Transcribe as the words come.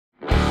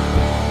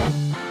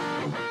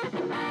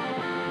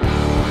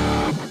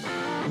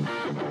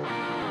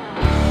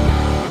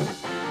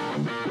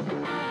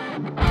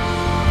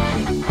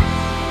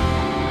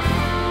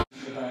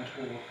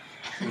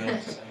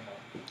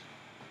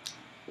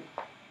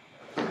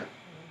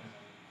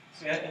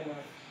Yeah, in the,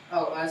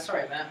 Oh,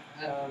 sorry, Matt.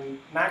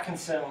 Matt can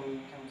sit on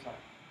Cam's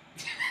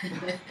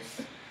lap.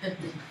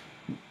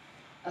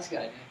 That's a good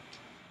idea.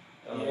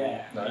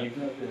 Yeah. No.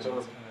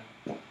 George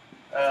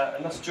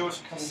unless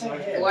George comes over.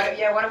 Why don't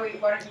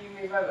you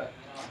move over?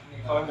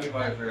 I'll move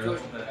over a George little will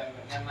move bit. over.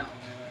 Yeah, Matt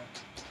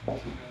will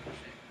move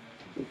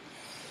over.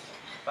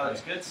 That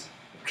looks good.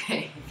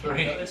 Okay.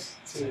 3, Got this?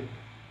 2.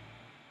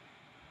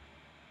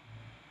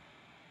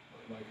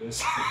 Like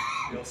this.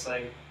 You'll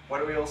say, why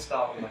don't we all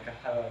start with like a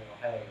hello or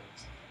hey? Or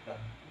something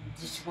like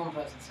Just one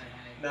person say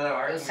hey. that? No,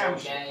 I It'll reckon sound we all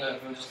should- gay. no,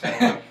 if we'll we just all say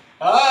say hey.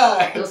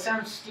 Ah! It'll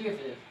sound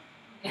stupid.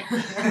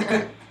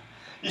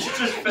 You should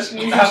just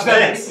Have have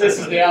this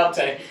is the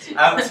outtake.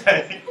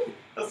 outtake.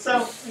 That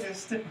sounds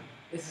stupid.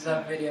 This is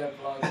our video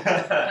blog.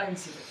 I can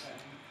see the phone.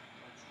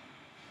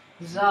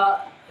 This is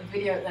our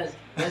video.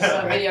 This is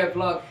our video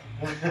blog.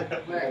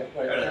 Where?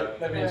 Wait,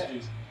 let me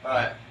introduce.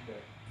 Right.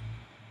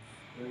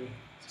 3,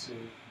 2,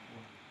 1.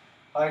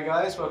 Hi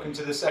guys, welcome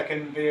to the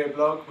second video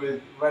blog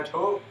with Red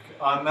Hawk.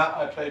 I'm Matt,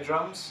 I play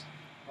drums.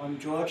 I'm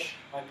George,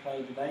 I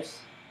play the bass.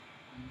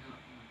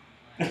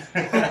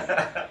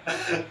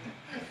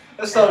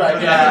 Let's start that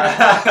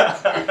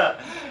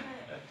again.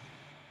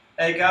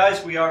 Hey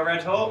guys, we are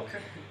Red Hawk.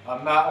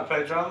 I'm Matt, I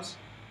play drums.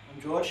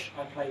 I'm George,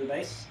 I play the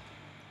bass.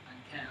 And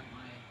Cam,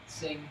 I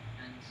sing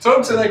and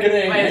Talk so they can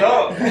hear play, you.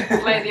 Talk.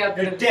 play the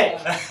other You're dick.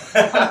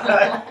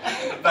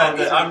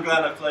 Bandit, I'm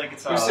glad I play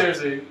guitar.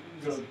 Seriously.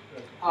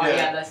 Oh Yeah.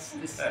 yeah, let's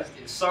do.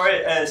 Sorry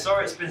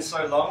it's been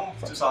so long.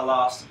 It was our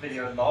last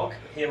video log.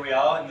 Here we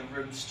are in the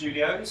Room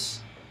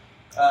Studios.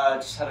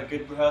 Just had a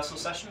good rehearsal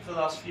session for the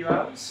last few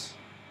hours.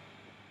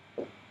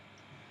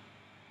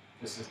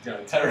 This is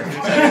going terrible.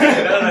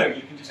 no,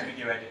 you can just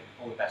video edit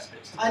all the best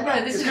bits. I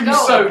know this It's is gonna be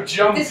gold. so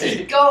jumpy. This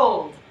is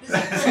gold. This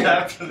This is is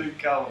absolute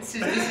gold.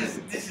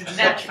 this is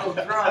natural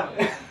drama.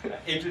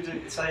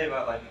 Say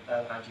about like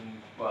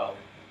imagine. Well,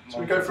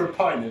 Should we go for a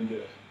pint and do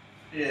it?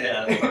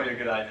 Yeah, that's probably a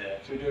good idea.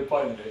 Should we do a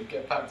pint and do it?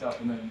 Get packed up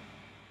and then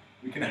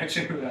we can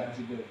actually learn how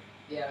to do it.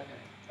 Yeah. Okay.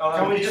 Oh,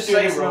 Can we you just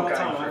say do this we're all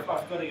another going time? for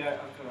I've got to go.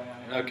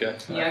 Okay.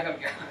 Yeah, I gotta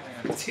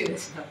go. Do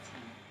this another time.